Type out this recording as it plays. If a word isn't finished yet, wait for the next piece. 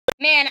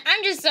Man,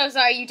 I'm just so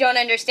sorry you don't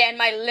understand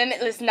my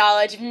limitless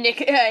knowledge of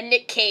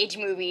Nick Cage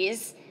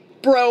movies.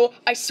 Bro,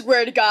 I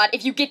swear to God,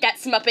 if you get that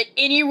Smuppet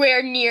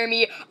anywhere near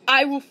me,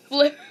 I will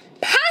flip.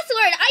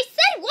 Password! I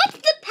said, what's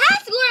the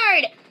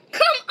password?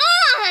 Come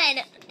on!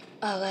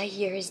 All I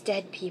hear is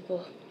dead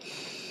people.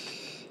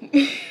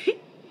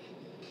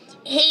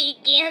 Hey,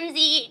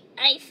 Gamzee,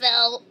 I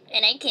fell,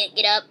 and I can't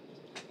get up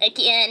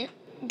again.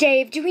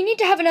 Dave, do we need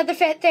to have another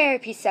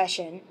therapy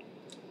session?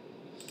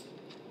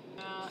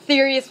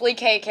 Seriously,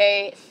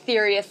 KK,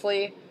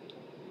 seriously.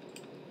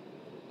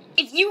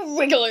 If you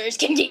wrigglers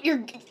can get your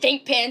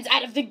think pins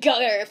out of the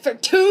gutter for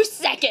 2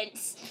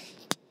 seconds.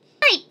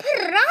 I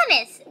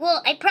promise.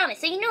 Well, I promise,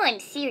 so you know I'm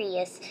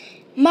serious.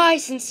 My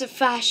sense of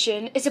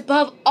fashion is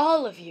above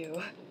all of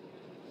you.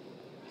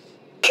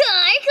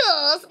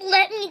 Carkles,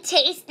 let me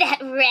taste that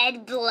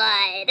red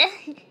blood.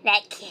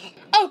 That kid.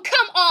 Oh,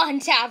 come on,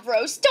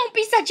 Tavros. Don't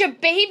be such a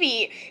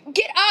baby.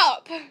 Get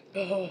up.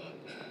 Oh,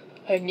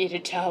 I need a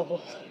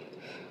towel.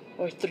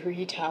 Or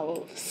 3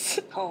 towels.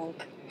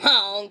 Honk,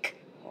 honk,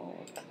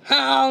 honk,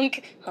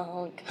 honk,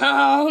 honk,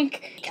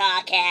 honk.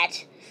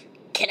 Carcat,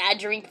 can I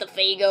drink the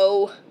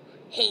Fago?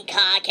 Hey,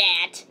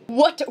 Carcat.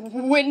 What,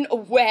 when,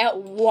 where,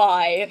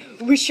 why?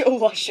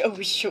 Wish-a-wash, a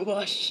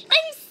wish-a-wash.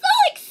 I'm so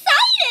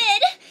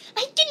excited!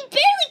 I can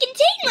barely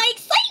contain my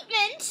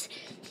excitement!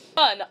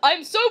 Son,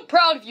 I'm so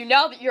proud of you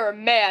now that you're a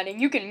man and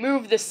you can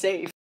move the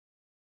safe.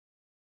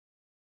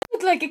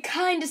 Look like a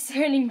kind,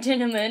 discerning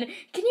gentleman.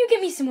 Can you get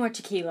me some more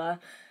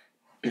tequila?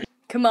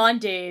 Come on,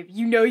 Dave.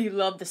 You know you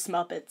love the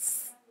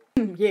Smuppets.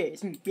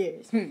 Yes,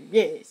 yes,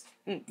 yes,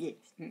 yes,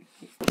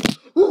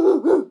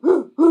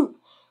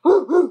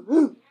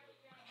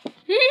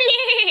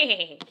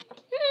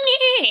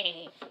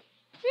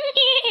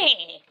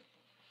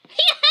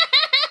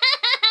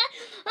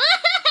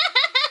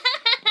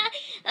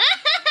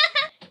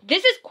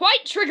 This is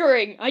quite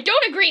triggering. I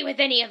don't agree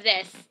with any of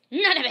this.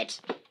 None of it.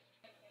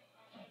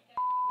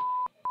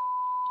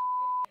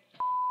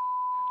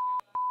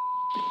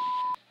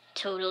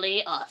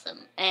 Totally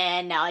awesome.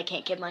 And now I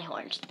can't get my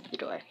horns through the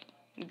door.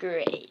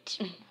 Great.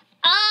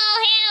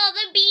 Oh, hell,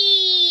 the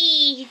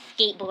bee!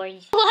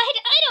 Skateboards. What?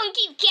 I don't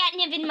keep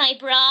catnip in my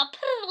bra,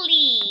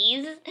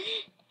 please.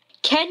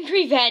 Can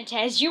prevent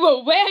as you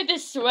will wear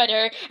this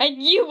sweater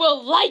and you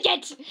will like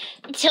it.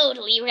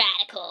 Totally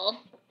radical.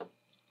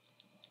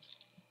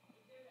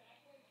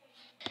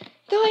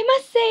 Though I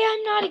must say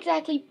I'm not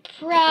exactly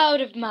proud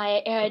of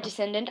my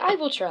descendant, I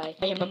will try.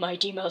 I am a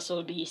mighty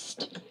muscle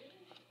beast.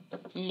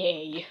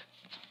 Nay.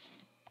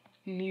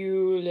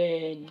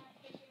 Mulin.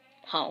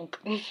 Honk.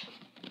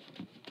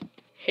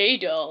 Hey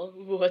doll,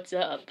 what's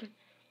up?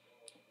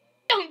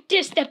 Don't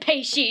diss the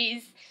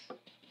Paishies!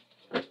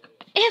 If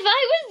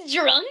I was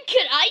drunk,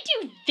 could I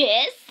do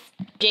this?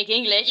 Jake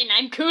English, and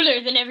I'm cooler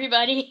than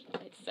everybody.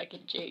 I suck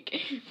at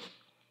Jake.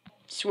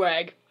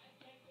 Swag.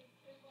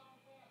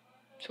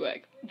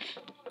 Swag.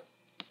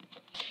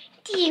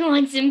 Do you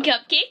want some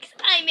cupcakes?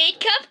 I made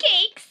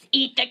cupcakes.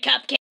 Eat the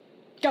cupcake.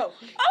 Go.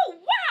 Oh,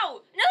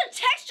 wow! Another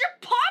texture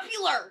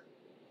popular!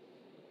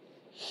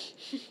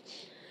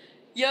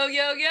 Yo,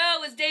 yo,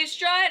 yo, it's Dave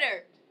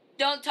Strider.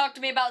 Don't talk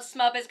to me about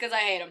Smuppets because I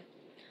hate them.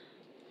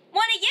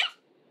 Want a gift?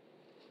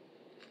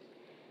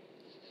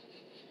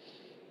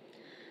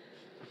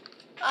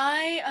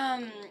 I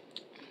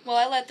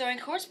like throwing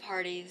course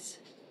parties.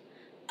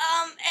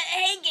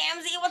 Hey,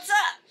 Gamzee, what's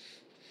up?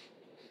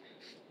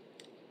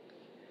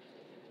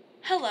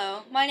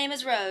 Hello, my name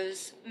is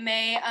Rose.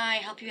 May I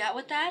help you out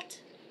with that?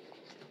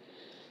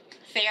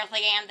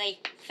 Seriously, Gamzee,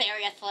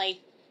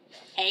 seriously.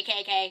 Hey,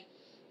 KK.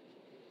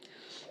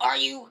 Are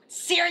you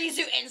serious,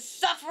 you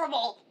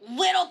insufferable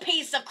little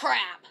piece of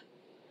crap?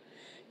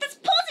 That's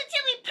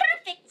positively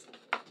perfect.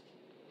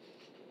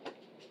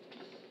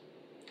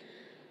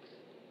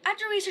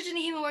 After researching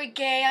the human word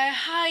gay, I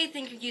highly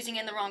think you're using it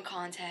in the wrong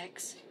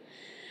context.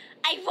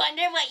 I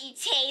wonder what you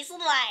taste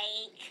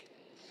like.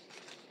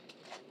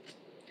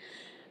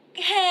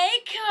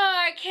 Hey,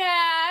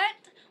 Carcat.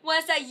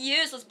 What's that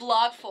useless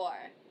blog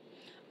for?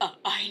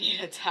 I need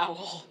a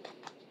towel.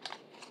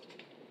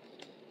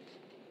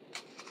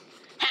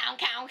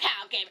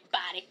 How,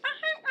 everybody.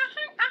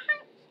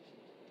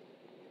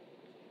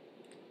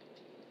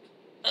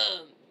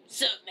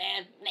 Sup,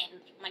 man?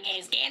 My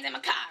name's Gans and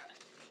Makara.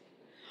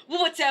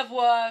 What's up,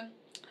 one?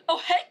 Oh,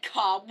 hey,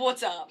 Cobb,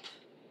 what's up?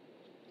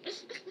 Glub.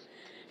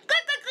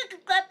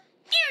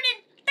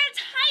 Aaron, that's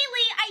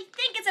highly, I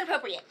think it's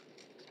inappropriate.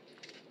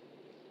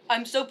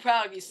 I'm so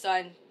proud of you,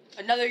 son.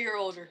 Another year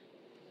older.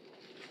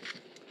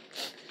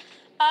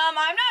 I'm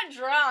not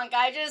drunk.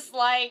 I just,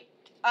 I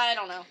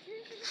don't know.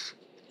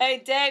 Hey,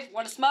 Dave,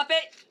 want a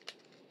Smuppet?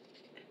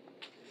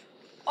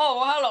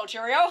 Oh, hello,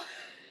 Cheerio.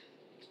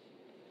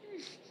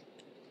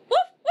 Woof, woof,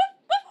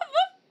 woof, woof,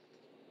 woof.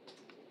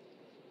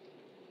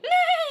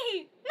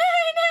 Nay!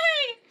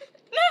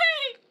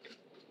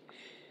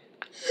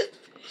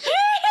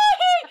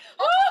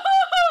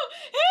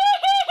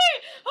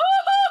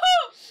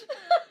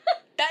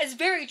 That is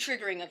very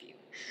triggering of you.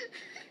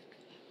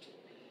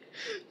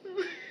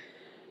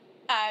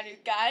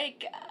 Aruka.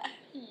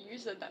 You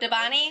said that.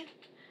 Devani?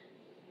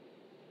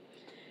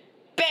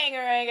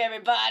 Bangerang,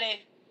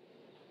 everybody!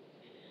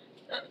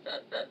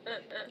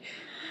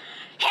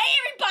 Hey,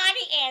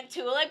 everybody! And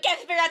Tulip,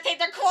 guess they're gonna take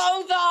their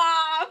clothes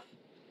off!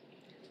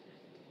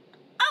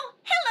 Oh,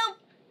 hello!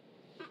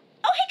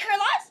 Oh, hey,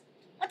 Curlos!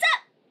 What's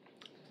up?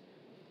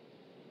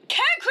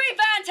 Concrete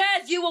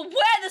Vantaz, you will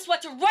wear the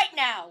sweater right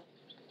now!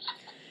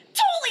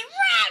 Totally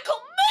radical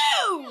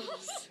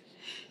moves!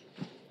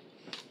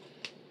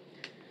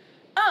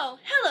 Oh,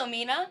 hello,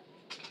 Mina.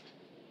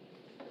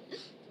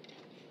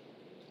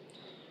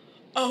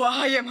 Oh,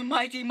 I am a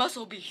mighty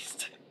muscle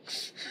beast.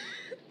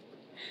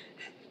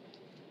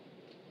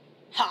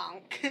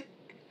 Honk.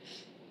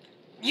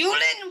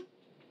 Yulin!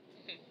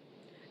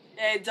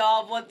 Hey,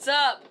 Dov, what's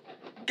up?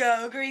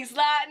 Go, Grease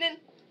Lightning.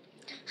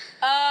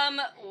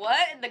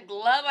 What? The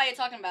glove are you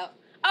talking about?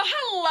 Oh,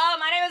 hello,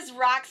 my name is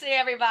Roxy,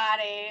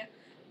 everybody.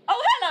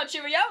 Oh, hello,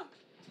 Cheerio.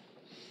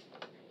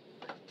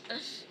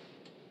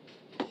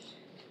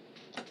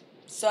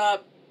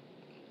 Sup?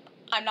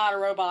 I'm not a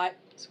robot.